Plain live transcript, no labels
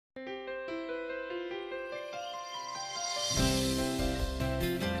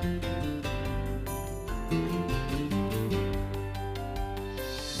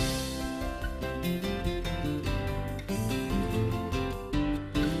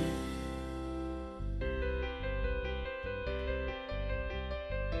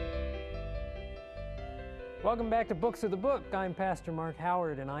Welcome back to Books of the Book. I'm Pastor Mark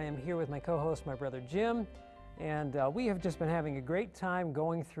Howard, and I am here with my co-host, my brother Jim. And we have just been having a great time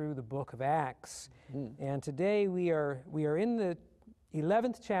going through the book of Acts. And today we are in the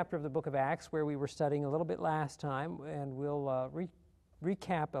 11th chapter of the book of Acts, where we were studying a little bit last time, and we'll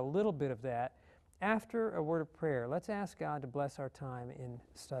recap a little bit of that after a word of prayer. Let's ask God to bless our time in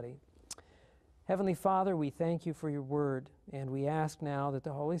study. Heavenly Father, we thank you for your word, and we ask now that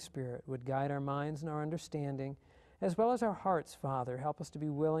the Holy Spirit would guide our minds and our understanding, as well as our hearts, Father. Help us to be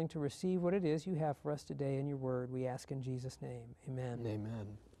willing to receive what it is you have for us today in your word. We ask in Jesus' name. Amen. Amen.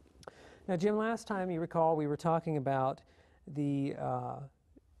 Now, Jim, last time you recall we were talking about the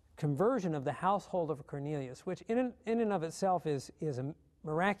conversion of the household of Cornelius, which in and of itself is a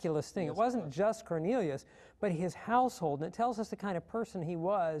miraculous thing. Yes, it wasn't just Cornelius, but his household, and it tells us the kind of person he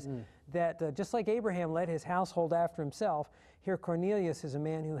was, that just like Abraham led his household after himself, here Cornelius is a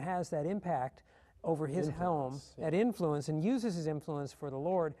man who has that impact over his home, that influence, and uses his influence for the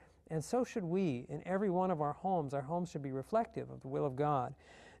Lord. And so should we in every one of our homes. Our homes should be reflective of the will of God.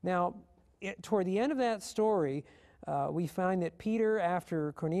 Now, toward the end of that story, we find that Peter,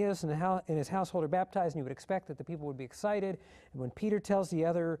 after Cornelius and his household are baptized, and you would expect that the people would be excited, and when Peter tells the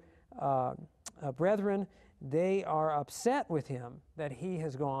other brethren, they are upset with him that he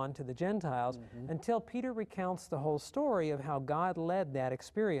has gone to the Gentiles, until Peter recounts the whole story of how God led that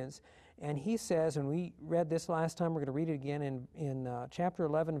experience. And he says, and we read this last time, we're going to read it again in chapter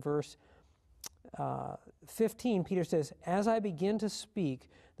 11, verse 15, Peter says, "As I begin to speak,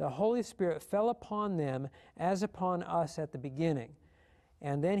 the Holy Spirit fell upon them as upon us at the beginning."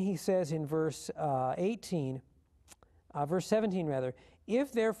 And then he says in verse 17 rather,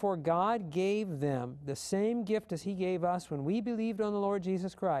 "If therefore God gave them the same gift as he gave us when we believed on the Lord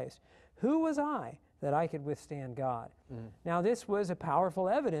Jesus Christ, who was I that I could withstand God?" Now this was a powerful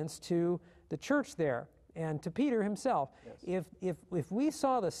evidence to the church there and to Peter himself. Yes. If we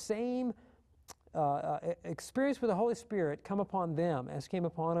saw the same experience with the Holy Spirit come upon them as came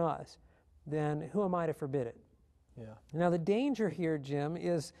upon us, then who am I to forbid it? Yeah. Now the danger here, Jim,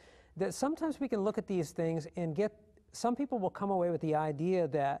 is that sometimes we can look at these things and some people will come away with the idea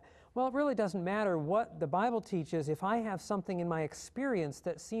that, well, it really doesn't matter what the Bible teaches if I have something in my experience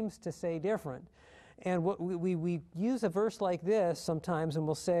that seems to say different. And what we use a verse like this sometimes and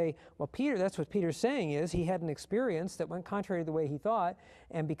we'll say, well, Peter, that's what Peter's saying is he had an experience that went contrary to the way he thought,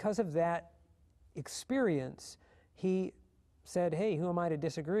 and because of that experience, he said, hey, who am I to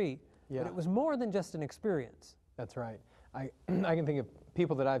disagree? Yeah. But it was more than just an experience. That's right. I can think of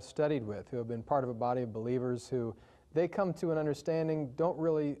people that I've studied with who have been part of a body of believers who they come to an understanding, don't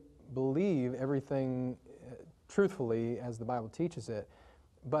really believe everything truthfully as the Bible teaches it,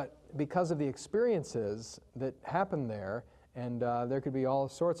 but because of the experiences that happen there, and there could be all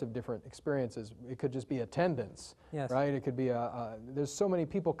sorts of different experiences. It could just be attendance, yes. Right? It could be there's so many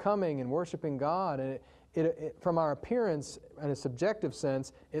people coming and worshiping God, and it from our appearance, in a subjective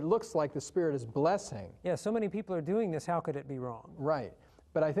sense, it looks like the Spirit is blessing. Yeah, so many people are doing this, how could it be wrong? Right.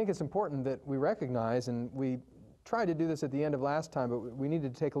 But I think it's important that we recognize, and we tried to do this at the end of last time, but we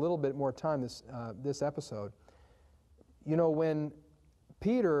needed to take a little bit more time this episode. You know, when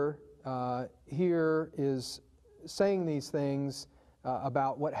Peter here is saying these things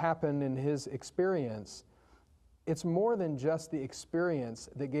about what happened in his experience, it's more than just the experience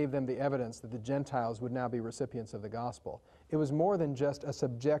that gave them the evidence that the Gentiles would now be recipients of the gospel. It was more than just a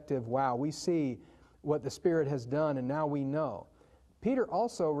subjective, wow, we see what the Spirit has done and now we know. Peter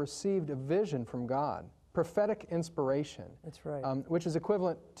also received a vision from God, prophetic inspiration. That's right. Which is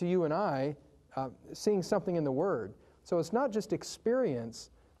equivalent to you and I seeing something in the Word. So it's not just experience,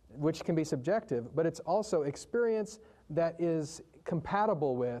 which can be subjective, but it's also experience that is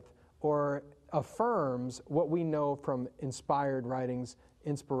compatible with or affirms what we know from inspired writings,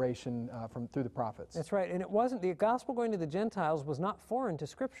 inspiration from through the prophets. That's right, and it wasn't, the gospel going to the Gentiles was not foreign to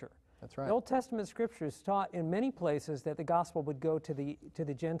Scripture. That's right. The Old Testament Scriptures taught in many places that the gospel would go to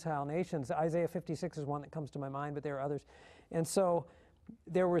the Gentile nations. Isaiah 56 is one that comes to my mind, but there are others. And so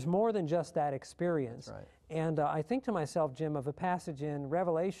there was more than just that experience. That's right. And I think to myself, Jim, of a passage in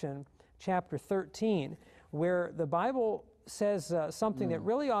Revelation chapter 13 where the Bible says something that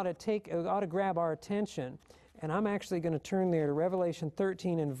really ought to grab our attention. And I'm actually going to turn there to Revelation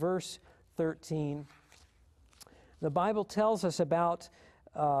 13 and verse 13. The Bible tells us about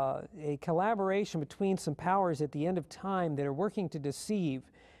a collaboration between some powers at the end of time that are working to deceive.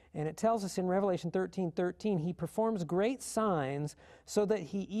 And it tells us in Revelation 13:13, he performs great signs so that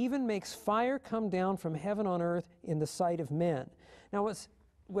he even makes fire come down from heaven on earth in the sight of men. Now what's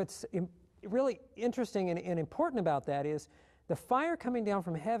really interesting and important about that is The fire coming down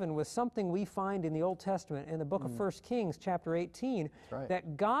from heaven was something we find in the Old Testament in the book of 1 Kings chapter 18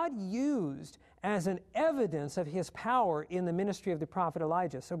 that God used as an evidence of his power in the ministry of the prophet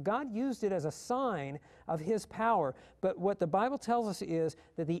Elijah. So God used it as a sign of his power. But what the Bible tells us is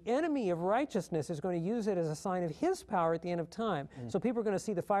that the enemy of righteousness is going to use it as a sign of his power at the end of time. So people are going to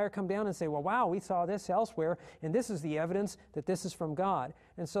see the fire come down and say, well, wow, we saw this elsewhere, and this is the evidence that this is from God.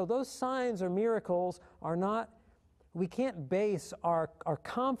 And so those signs or miracles are not, we can't base our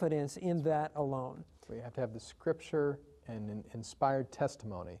confidence in that alone. We have to have the Scripture and an inspired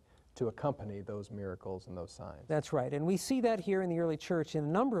testimony to accompany those miracles and those signs. That's right. And we see that here in the early church in a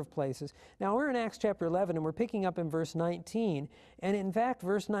number of places. Now, we're in Acts chapter 11, and we're picking up in verse 19. And in fact,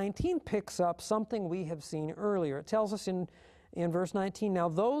 verse 19 picks up something we have seen earlier. It tells us in verse 19, now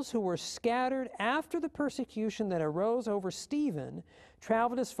those who were scattered after the persecution that arose over Stephen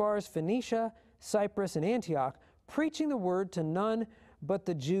traveled as far as Phoenicia, Cyprus, and Antioch, preaching the word to none but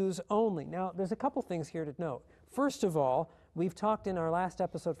the Jews only. Now, there's a couple things here to note. First of all, we've talked in our last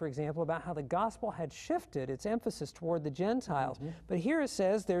episode, for example, about how the gospel had shifted its emphasis toward the Gentiles. But here it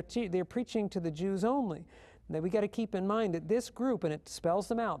says they're preaching to the Jews only. Now, we got to keep in mind that this group, and it spells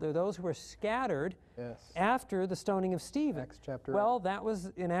them out, they're those who were scattered after the stoning of Stephen. Acts chapter Well, that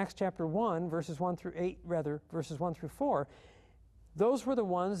was in Acts chapter 1, verses 1 through 8, rather, verses 1 through 4. Those were the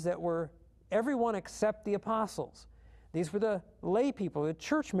ones that were everyone except the apostles. These were the lay people, the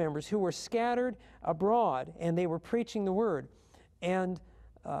church members who were scattered abroad, and they were preaching the word. And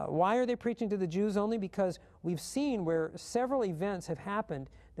why are they preaching to the Jews only? Because we've seen where several events have happened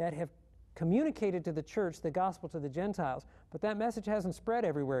that have communicated to the church the gospel to the Gentiles, but that message hasn't spread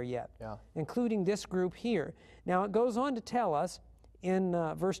everywhere yet, including this group here. Now, it goes on to tell us in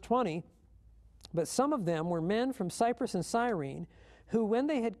verse 20, but some of them were men from Cyprus and Cyrene, who, when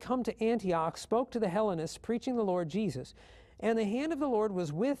they had come to Antioch, spoke to the Hellenists, preaching the Lord Jesus. And the hand of the Lord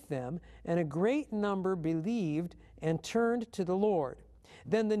was with them, and a great number believed and turned to the Lord.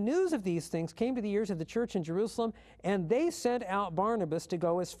 Then the news of these things came to the ears of the church in Jerusalem, and they sent out Barnabas to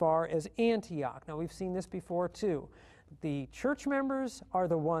go as far as Antioch. Now, we've seen this before, too. The church members are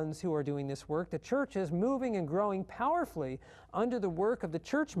the ones who are doing this work. The church is moving and growing powerfully under the work of the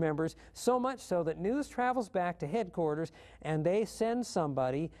church members, so much so that news travels back to headquarters, and they send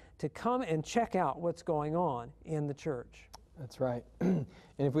somebody to come and check out what's going on in the church. That's right. And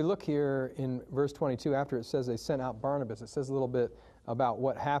if we look here in verse 22, after it says they sent out Barnabas, it says a little bit about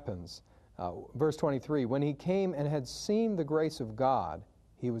what happens. Verse 23, when he came and had seen the grace of God,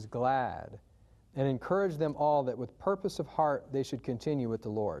 he was glad, and encouraged them all that with purpose of heart they should continue with the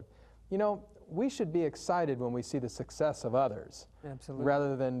Lord. You know, we should be excited when we see the success of others,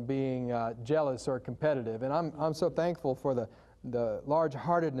 rather than being jealous or competitive. And I'm so thankful for the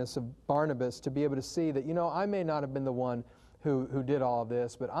large-heartedness of Barnabas to be able to see that, you know, I may not have been the one who did all of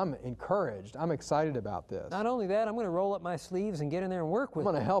this, but I'm encouraged. I'm excited about this. Not only that, I'm going to roll up my sleeves and get in there and work with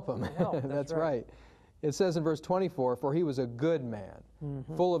I'm going to help him. That's right. It says in verse 24, for he was a good man,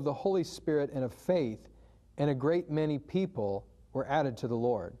 full of the Holy Spirit and of faith, and a great many people were added to the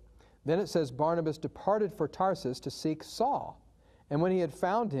Lord. Then it says, Barnabas departed for Tarsus to seek Saul, and when he had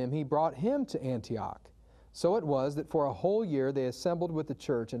found him, he brought him to Antioch. So it was that for a whole year they assembled with the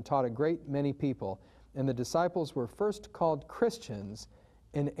church and taught a great many people, and the disciples were first called Christians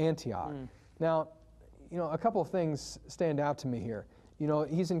in Antioch. Now, you know, a couple of things stand out to me here. You know,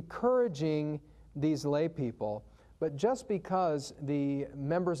 he's encouraging these lay people, but just because the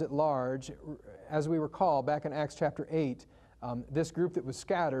members at large, as we recall back in Acts chapter 8, this group that was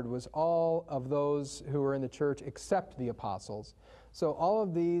scattered was all of those who were in the church except the apostles. So all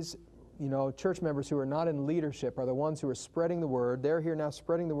of these, you know, church members who are not in leadership are the ones who are spreading the word. They're here now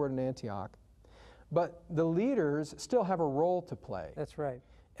spreading the word in Antioch. But the leaders still have a role to play. That's right.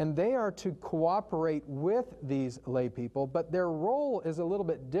 And they are to cooperate with these lay people, but their role is a little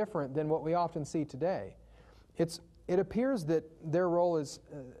bit different than what we often see today. It appears that their role is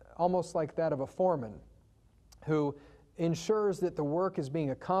almost like that of a foreman who ensures that the work is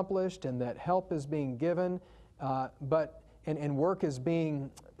being accomplished and that help is being given, and work is being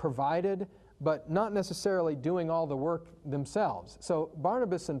provided, but not necessarily doing all the work themselves. So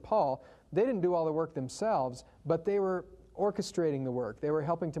Barnabas and Paul, they didn't do all the work themselves, but they were orchestrating the work. They were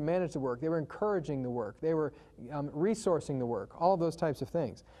helping to manage the work. They were encouraging the work. They were resourcing the work, all of those types of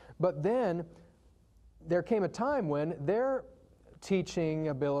things. But then there came a time when their teaching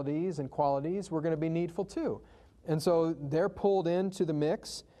abilities and qualities were going to be needful too. And so they're pulled into the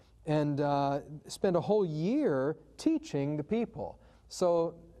mix and spend a whole year teaching the people.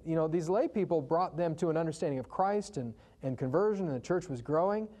 So, you know, these lay people brought them to an understanding of Christ and conversion, and the church was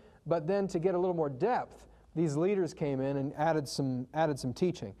growing. But then to get a little more depth, these leaders came in and added some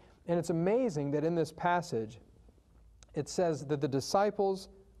teaching. And it's amazing that in this passage, it says that the disciples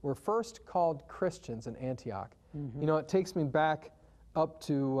were first called Christians in Antioch. You know, it takes me back up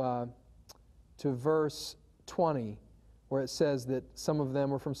to verse 20, where it says that some of them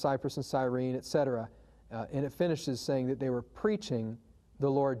were from Cyprus and Cyrene, etc. And it finishes saying that they were preaching the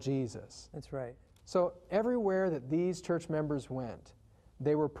Lord Jesus. That's right. So everywhere that these church members went,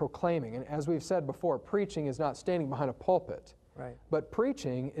 they were proclaiming. And as we've said before, preaching is not standing behind a pulpit. Right. But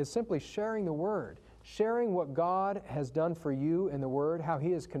preaching is simply sharing the Word, sharing what God has done for you in the Word, how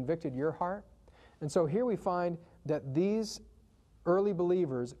He has convicted your heart. And so here we find that these early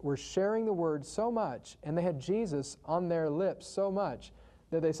believers were sharing the Word so much, and they had Jesus on their lips so much,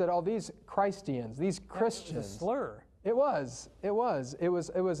 that they said, oh, these Christians, these Christians. That was a slur.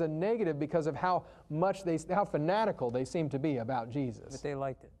 It was a negative because of how how fanatical they seemed to be about Jesus. But they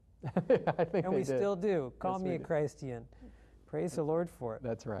liked it. I think and they we did. still do. Call Yes, me we a do. Christian. Praise the Lord for it.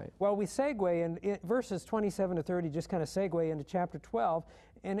 That's right. Well, we segue, and verses 27 to 30 just kind of segue into chapter 12,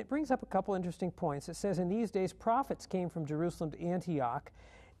 and it brings up a couple interesting points. It says, in these days prophets came from Jerusalem to Antioch,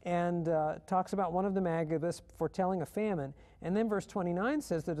 and talks about one of them, Agabus, foretelling a famine. And then verse 29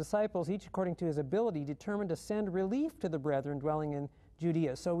 says, the disciples, each according to his ability, determined to send relief to the brethren dwelling in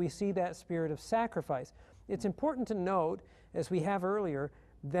Judea. So we see that spirit of sacrifice. It's important to note, as we have earlier,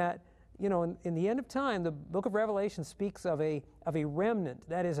 that you know, in the end of time, the book of Revelation speaks of a remnant.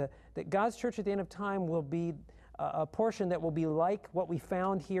 That is, that God's church at the end of time will be a portion that will be like what we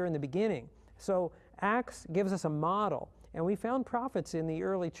found here in the beginning. So Acts gives us a model, and we found prophets in the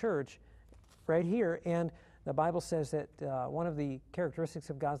early church right here, and the Bible says that one of the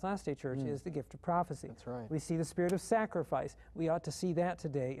characteristics of God's last day church is the gift of prophecy. That's right. We see the spirit of sacrifice. We ought to see that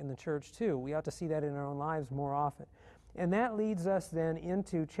today in the church too. We ought to see that in our own lives more often. And that leads us then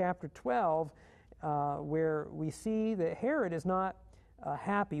into chapter 12, where we see that Herod is not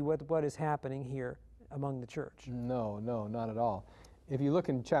happy with what is happening here among the church. No, not at all. If you look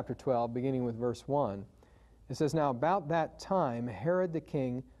in chapter 12, beginning with verse 1, it says, now about that time Herod the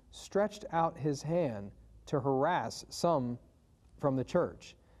king stretched out his hand to harass some from the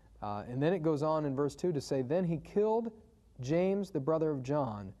church. And then it goes on in verse 2 to say, then he killed James, the brother of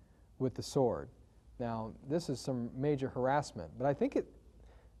John, with the sword. Now, this is some major harassment, but I think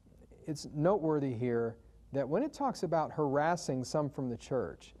it's noteworthy here that when it talks about harassing some from the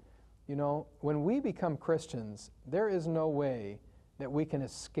church, you know, when we become Christians, there is no way that we can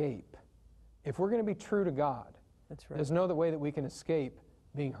escape. If we're going to be true to God, That's right. there's no other way that we can escape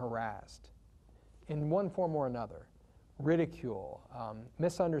being harassed in one form or another. Ridicule,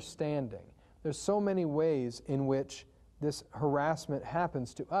 misunderstanding. There's so many ways in which this harassment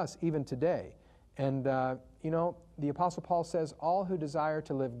happens to us even today. And, you know, the Apostle Paul says, all who desire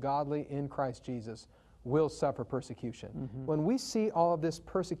to live godly in Christ Jesus will suffer persecution. When we see all of this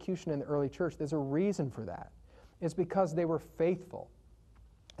persecution in the early church, there's a reason for that. It's because they were faithful.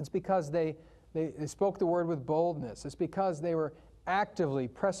 It's because they spoke the word with boldness. It's because they were actively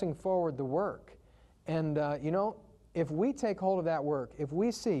pressing forward the work. And, you know, if we take hold of that work, if we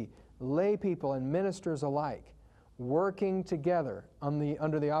see lay people and ministers alike working together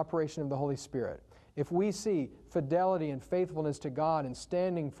under the operation of the Holy Spirit, if we see fidelity and faithfulness to God and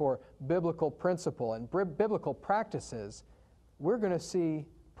standing for biblical principle and biblical practices, we're going to see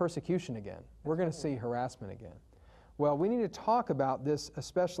persecution again. We're going to see harassment again. Well, we need to talk about this,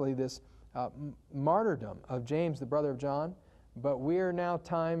 especially this martyrdom of James, the brother of John, but we are now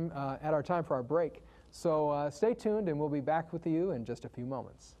at our time for our break. So stay tuned, and we'll be back with you in just a few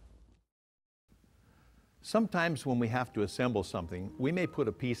moments. Sometimes when we have to assemble something, we may put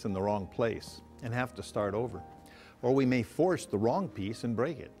a piece in the wrong place and have to start over. Or we may force the wrong piece and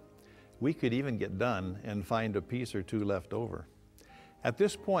break it. We could even get done and find a piece or two left over. At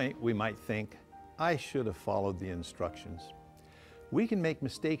this point, we might think, I should have followed the instructions. We can make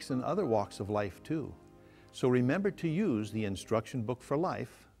mistakes in other walks of life too. So remember to use the instruction book for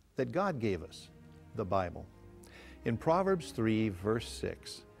life that God gave us, the Bible. In Proverbs 3, verse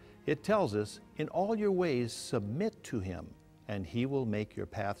 6, it tells us, in all your ways submit to Him, and He will make your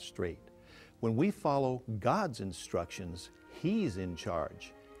path straight. When we follow God's instructions, He's in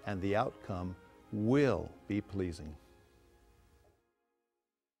charge, and the outcome will be pleasing.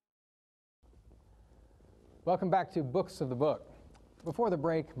 Welcome back to Books of the Book. Before the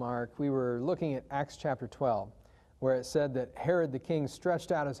break, Mark, we were looking at Acts chapter 12, where it said that Herod the king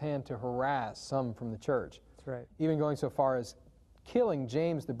stretched out his hand to harass some from the church. That's right. Even going so far as killing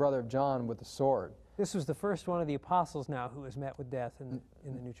James, the brother of John, with the sword. This was the first one of the apostles now who was met with death in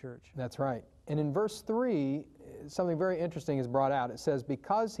the new church. That's right. And in verse 3, something very interesting is brought out. It says,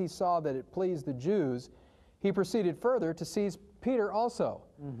 because he saw that it pleased the Jews, he proceeded further to seize Peter also.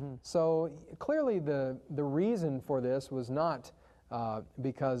 So clearly the reason for this was not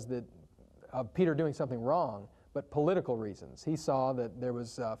because of Peter doing something wrong, but political reasons. He saw that there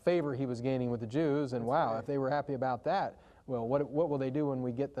was favor he was gaining with the Jews, and wow, if they were happy about that, well, what will they do when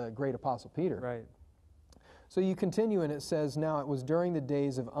we get the great apostle Peter? Right. So you continue, and it says, now it was during the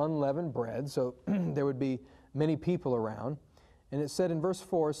days of unleavened bread, so there would be many people around. And it said in verse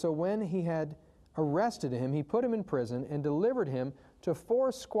 4, so when he had arrested him, he put him in prison and delivered him to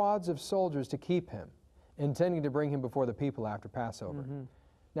 4 squads of soldiers to keep him, intending to bring him before the people after Passover.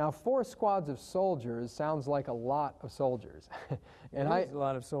 Now, 4 squads of soldiers sounds like a lot of soldiers. And it is a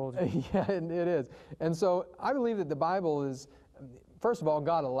lot of soldiers. Yeah, it is. And so I believe that the Bible is, first of all,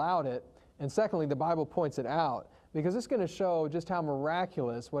 God allowed it, and secondly, the Bible points it out, because it's going to show just how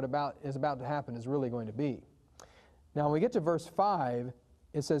miraculous what is about to happen is really going to be. Now, when we get to verse 5,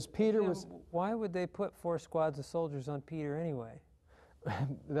 it says Peter was... Why would they put 4 squads of soldiers on Peter anyway?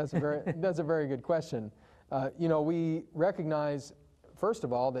 That's a very good question. You know, we recognize, first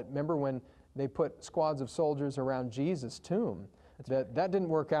of all, that remember when they put squads of soldiers around Jesus' tomb, that didn't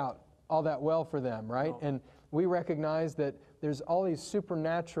work out all that well for them, right? No. And we recognize that there's all these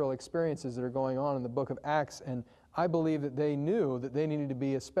supernatural experiences that are going on in the book of Acts, and I believe that they knew that they needed to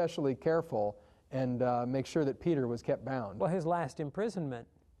be especially careful and make sure that Peter was kept bound. Well, his last imprisonment,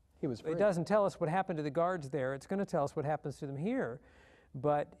 he was free. It doesn't tell us what happened to the guards there. It's going to tell us what happens to them here.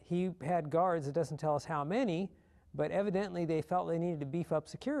 But he had guards. It doesn't tell us how many, but evidently they felt they needed to beef up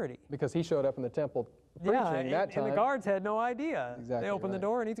security. Because he showed up in the temple preaching that time. And the guards had no idea. Exactly. They opened the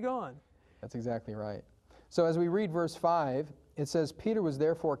door and he's gone. That's exactly right. So as we read verse 5, it says, Peter was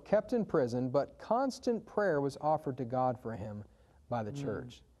therefore kept in prison, but constant prayer was offered to God for him by the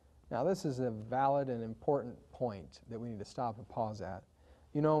church. Now this is a valid and important point that we need to stop and pause at.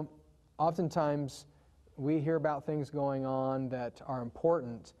 You know, oftentimes we hear about things going on that are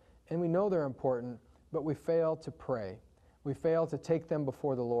important, and we know they're important, but we fail to pray. We fail to take them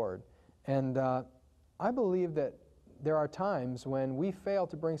before the Lord. And I believe that there are times when we fail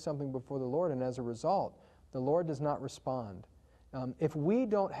to bring something before the Lord, and as a result, the Lord does not respond. If we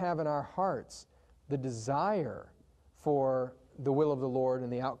don't have in our hearts the desire for the will of the Lord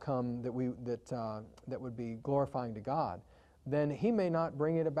and the outcome that would be glorifying to God, then He may not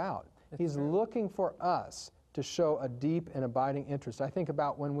bring it about. He's looking for us to show a deep and abiding interest. I think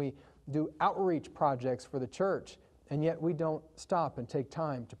about when we do outreach projects for the church, and yet we don't stop and take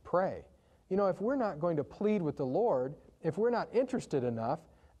time to pray. You know, if we're not going to plead with the Lord, if we're not interested enough,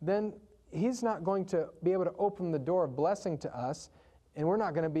 then He's not going to be able to open the door of blessing to us, and we're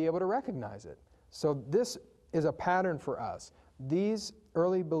not going to be able to recognize it. So this is a pattern for us. These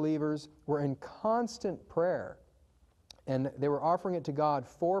early believers were in constant prayer, and they were offering it to God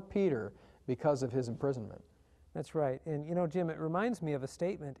for Peter because of his imprisonment. That's right. And you know, Jim, it reminds me of a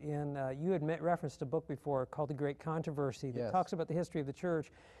statement in, you had referenced a book before called The Great Controversy that talks about the history of the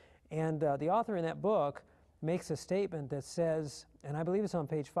church. And the author in that book makes a statement that says, and I believe it's on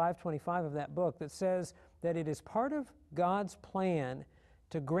page 525 of that book, that says that it is part of God's plan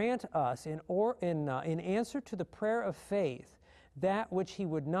to grant us, in answer to the prayer of faith, that which He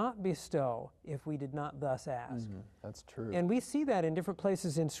would not bestow if we did not thus ask. That's true. And we see that in different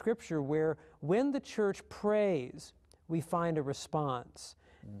places in Scripture where when the church prays, we find a response.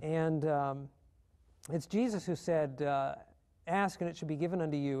 And it's Jesus who said, ask and it shall be given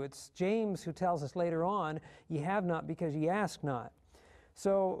unto you. It's James who tells us later on, ye have not because ye ask not.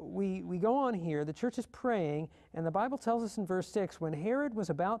 So we go on here, the church is praying, and the Bible tells us in verse 6, when Herod was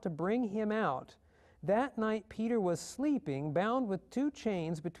about to bring him out, that night Peter was sleeping, bound with 2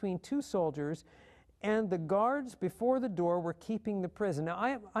 chains between 2 soldiers, and the guards before the door were keeping the prison.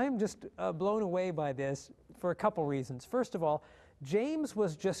 Now I am just blown away by this for a couple reasons. First of all, James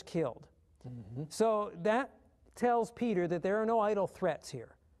was just killed. So that tells Peter that there are no idle threats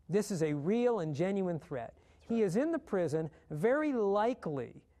here. This is a real and genuine threat. He is in the prison, very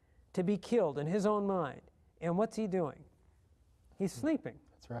likely to be killed in his own mind. And what's he doing? He's sleeping.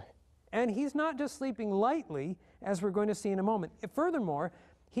 That's right. And he's not just sleeping lightly, as we're going to see in a moment. Furthermore,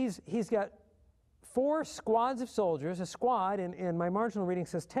 he's got 4 squads of soldiers. A squad, in my marginal reading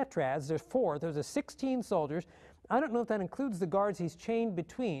says tetrads. There's 4. There's 16 soldiers. I don't know if that includes the guards he's chained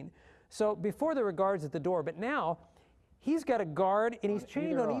between. So before there were guards at the door, but now he's got a guard and he's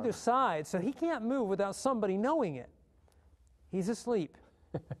chained on either side, so he can't move without somebody knowing it. He's asleep.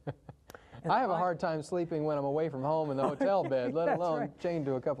 I have a hard time sleeping when I'm away from home in the hotel bed, let alone chained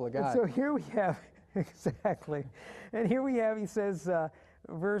to a couple of guys. And so here we have, exactly, and here we have, he says,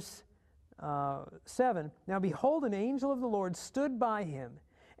 verse 7, now behold, an angel of the Lord stood by him,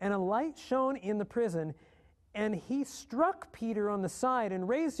 and a light shone in the prison, And he struck Peter on the side and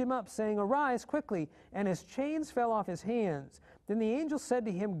raised him up, saying, "Arise quickly." And his chains fell off his hands. Then the angel said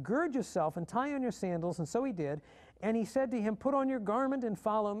to him, "Gird yourself and tie on your sandals." And so he did. And he said to him, "Put on your garment and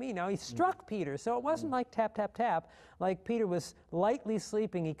follow me." Now he struck Peter, so it wasn't like tap, tap, tap, like Peter was lightly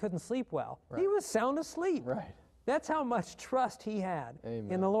sleeping. He couldn't sleep well. He was sound asleep. Right. That's how much trust he had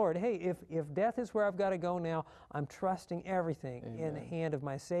in the Lord. Hey, if death is where I've got to go now, I'm trusting everything in the hand of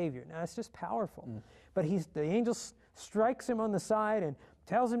my Savior. Now, it's just powerful. But the angel strikes him on the side and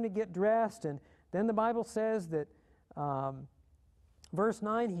tells him to get dressed. And then the Bible says that, verse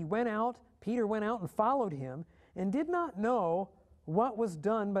 9, Peter went out and followed him, and did not know what was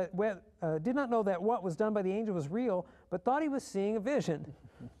done, did not know that what was done by the angel was real, but thought he was seeing a vision.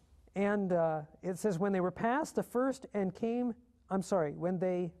 And it says, when they were past the first and came,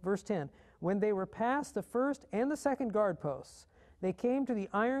 verse 10, when they were past the first and the second guard posts, they came to the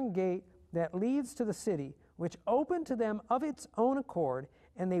iron gate that leads to the city, which opened to them of its own accord,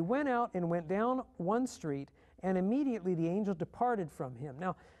 and they went out and went down one street, and immediately the angel departed from him.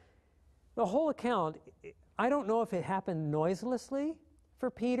 Now, the whole account, I don't know if it happened noiselessly for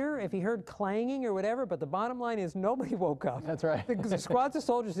Peter, if he heard clanging or whatever, but the bottom line is nobody woke up. That's right. The squads of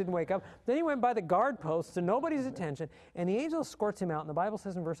soldiers didn't wake up. Then he went by the guard posts to nobody's attention, and the angel escorts him out. And the Bible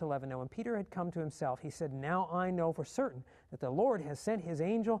says in verse 11, now when Peter had come to himself, he said, "Now I know for certain that the Lord has sent his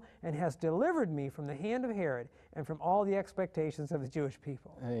angel and has delivered me from the hand of Herod and from all the expectations of the Jewish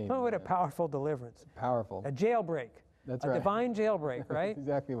people." Amen. Oh, what a powerful deliverance. Powerful. A jailbreak. That's a right. divine jailbreak, right? That's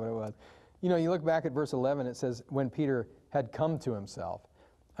exactly what it was. You know, you look back at verse 11, it says, when Peter had come to himself.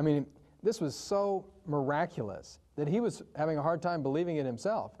 I mean, this was so miraculous that he was having a hard time believing it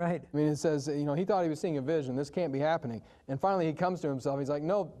himself. Right. I mean, it says, you know, he thought he was seeing a vision. This can't be happening. And finally he comes to himself. He's like,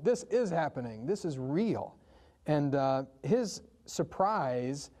 no, this is happening. This is real. And his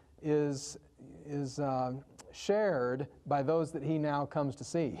surprise is shared by those that he now comes to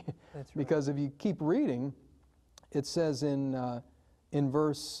see. That's right. Because if you keep reading, it says in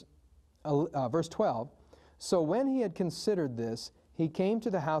verse 12, so when he had considered this, he came to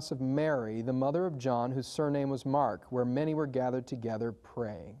the house of Mary, the mother of John, whose surname was Mark, where many were gathered together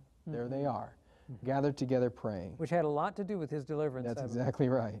praying. Mm-hmm. There they are, gathered together praying. Which had a lot to do with his deliverance. That's exactly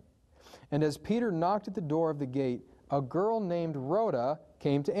right. And as Peter knocked at the door of the gate, a girl named Rhoda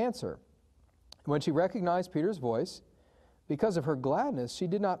came to answer. When she recognized Peter's voice, because of her gladness, she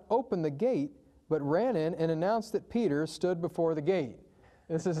did not open the gate, but ran in and announced that Peter stood before the gate.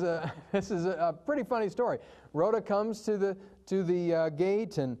 This is a pretty funny story. Rhoda comes to the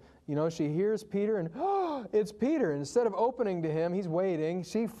gate, and you know, she hears Peter, and oh, it's Peter. And instead of opening to him, he's waiting.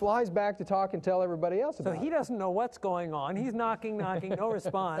 She flies back to talk and tell everybody else about it. So he doesn't know what's going on. He's knocking, no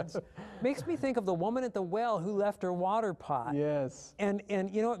response. Makes me think of the woman at the well who left her water pot. Yes. And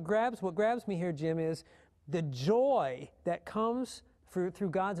you know what grabs me here, Jim, is the joy that comes through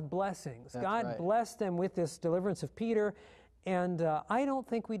God's blessings. That's God right. blessed them with this deliverance of Peter. And I don't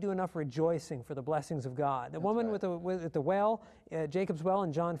think we do enough rejoicing for the blessings of God. The woman right. at the well, Jacob's well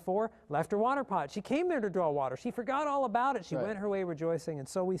in John 4, left her water pot. She came there to draw water. She forgot all about it. She Right. went her way rejoicing. And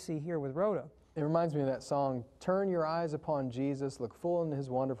so we see here with Rhoda. It reminds me of that song, turn your eyes upon Jesus, look full into his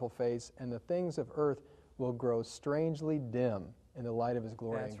wonderful face, and the things of earth will grow strangely dim in the light of his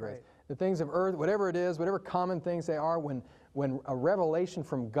glory That's and grace. right. The things of earth, whatever it is, whatever common things they are, when a revelation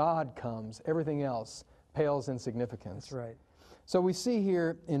from God comes, everything else pales in significance. That's right. So we see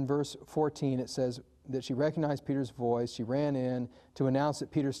here in verse 14, it says that she recognized Peter's voice. She ran in to announce that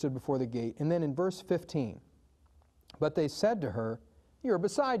Peter stood before the gate. And then in verse 15, but they said to her, "You're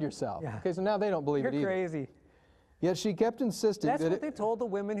beside yourself." Yeah. Okay, so now they don't believe You're it either. crazy. Yet she kept insisting That's that what they told the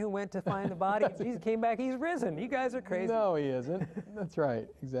women who went to find the body. He came back, he's risen. You guys are crazy. No, he isn't. That's right,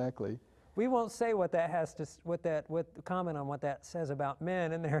 exactly. We won't say what that has to, comment on what that says about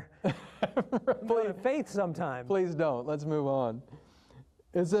men and their faith sometimes. Please don't. Let's move on.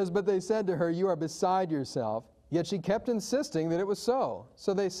 It says, but they said to her, "You are beside yourself." Yet she kept insisting that it was so.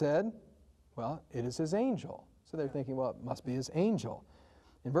 So they said, well, it is his angel. So they're thinking, well, it must be his angel.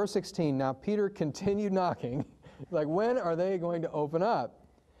 In verse 16, now Peter continued knocking. Like, when are they going to open up?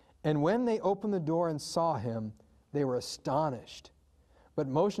 And when they opened the door and saw him, they were astonished. But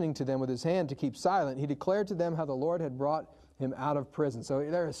motioning to them with his hand to keep silent, he declared to them how the Lord had brought him out of prison. So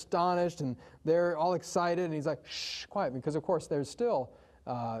they're astonished and they're all excited, and he's like, shh, quiet, because of course there's still,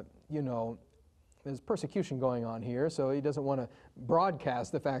 there's persecution going on here, so he doesn't want to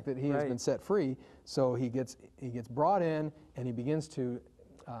broadcast the fact that he has been set free. So he gets brought in, and he begins to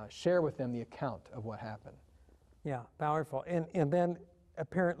share with them the account of what happened. Yeah, powerful. And then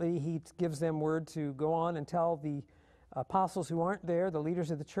apparently he gives them word to go on and tell the apostles who aren't there, the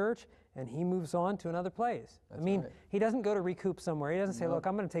leaders of the church, and he moves on to another place. That's I mean, right. he doesn't go to recoup somewhere. He doesn't say, look,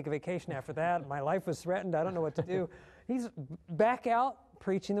 I'm going to take a vacation after that. My life was threatened. I don't know what to do. He's back out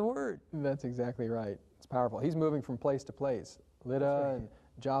preaching the word. That's exactly right. It's powerful. He's moving from place to place, Lydda and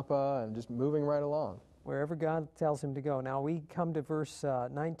Joppa, and just moving right along. Wherever God tells him to go. Now we come to verse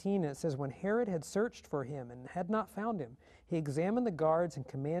 19, and it says, when Herod had searched for him and had not found him, he examined the guards and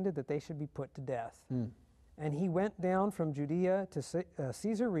commanded that they should be put to death. And he went down from Judea to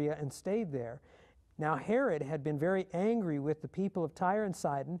Caesarea and stayed there. Now Herod had been very angry with the people of Tyre and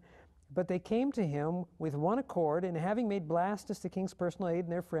Sidon, but they came to him with one accord, and having made Blastus the king's personal aide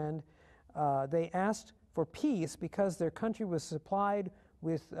and their friend, they asked for peace because their country was supplied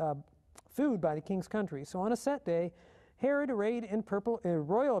with food by the king's country. So on a set day, Herod, arrayed in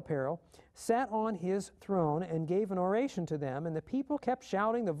royal apparel, sat on his throne and gave an oration to them, and the people kept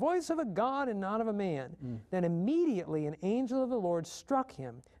shouting, the voice of a God and not of a man. Then immediately an angel of the Lord struck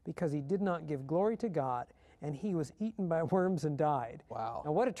him because he did not give glory to God, and he was eaten by worms and died. Wow.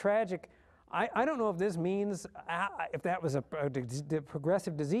 Now what a tragic, I don't know if this means, if that was a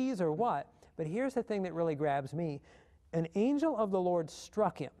progressive disease or what, but here's the thing that really grabs me. An angel of the Lord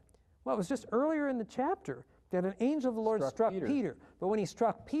struck him. Well, it was just earlier in the chapter that an angel of the Lord struck Peter. But when he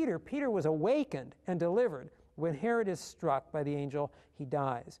struck Peter, Peter was awakened and delivered. When Herod is struck by the angel, he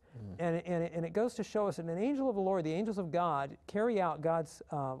dies. And it goes to show us that an angel of the Lord, the angels of God, carry out God's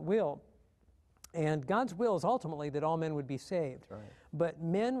will. And God's will is ultimately that all men would be saved. That's right. But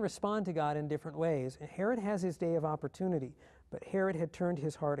men respond to God in different ways. And Herod has his day of opportunity. But Herod had turned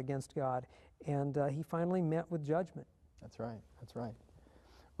his heart against God, and he finally met with judgment. That's right. That's right.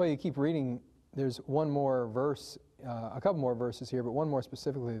 Well, you keep reading. There's one more verse, a couple more verses here, but one more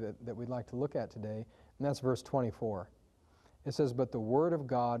specifically that we'd like to look at today, and that's verse 24. It says, but the word of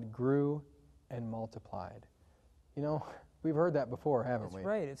God grew and multiplied. You know, we've heard that before, haven't we? That's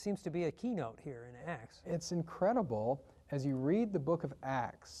right. It seems to be a keynote here in Acts. It's incredible, as you read the book of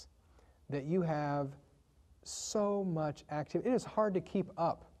Acts, that you have so much activity. It is hard to keep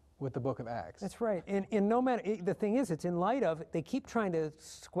up with the book of Acts. That's right. And no matter, the thing is, it's in light of, they keep trying to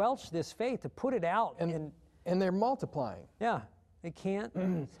squelch this faith, to put it out. And they're multiplying. Yeah, they can't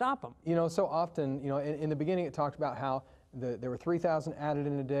stop them. You know, so often, you know, in the beginning it talked about how there were 3,000 added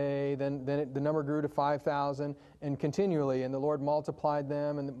in a day, then the number grew to 5,000, and continually, and the Lord multiplied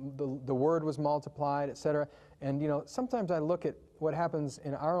them, and the word was multiplied, etc. And, you know, sometimes I look at what happens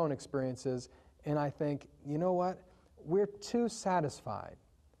in our own experiences, and I think, you know what? We're too satisfied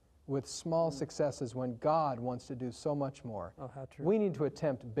with small successes when God wants to do so much more. Oh, how true. We need to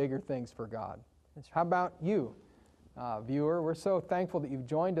attempt bigger things for God. That's right. How about you, viewer? We're so thankful that you've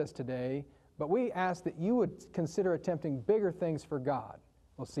joined us today, but we ask that you would consider attempting bigger things for God.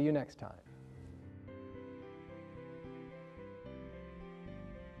 We'll see you next time.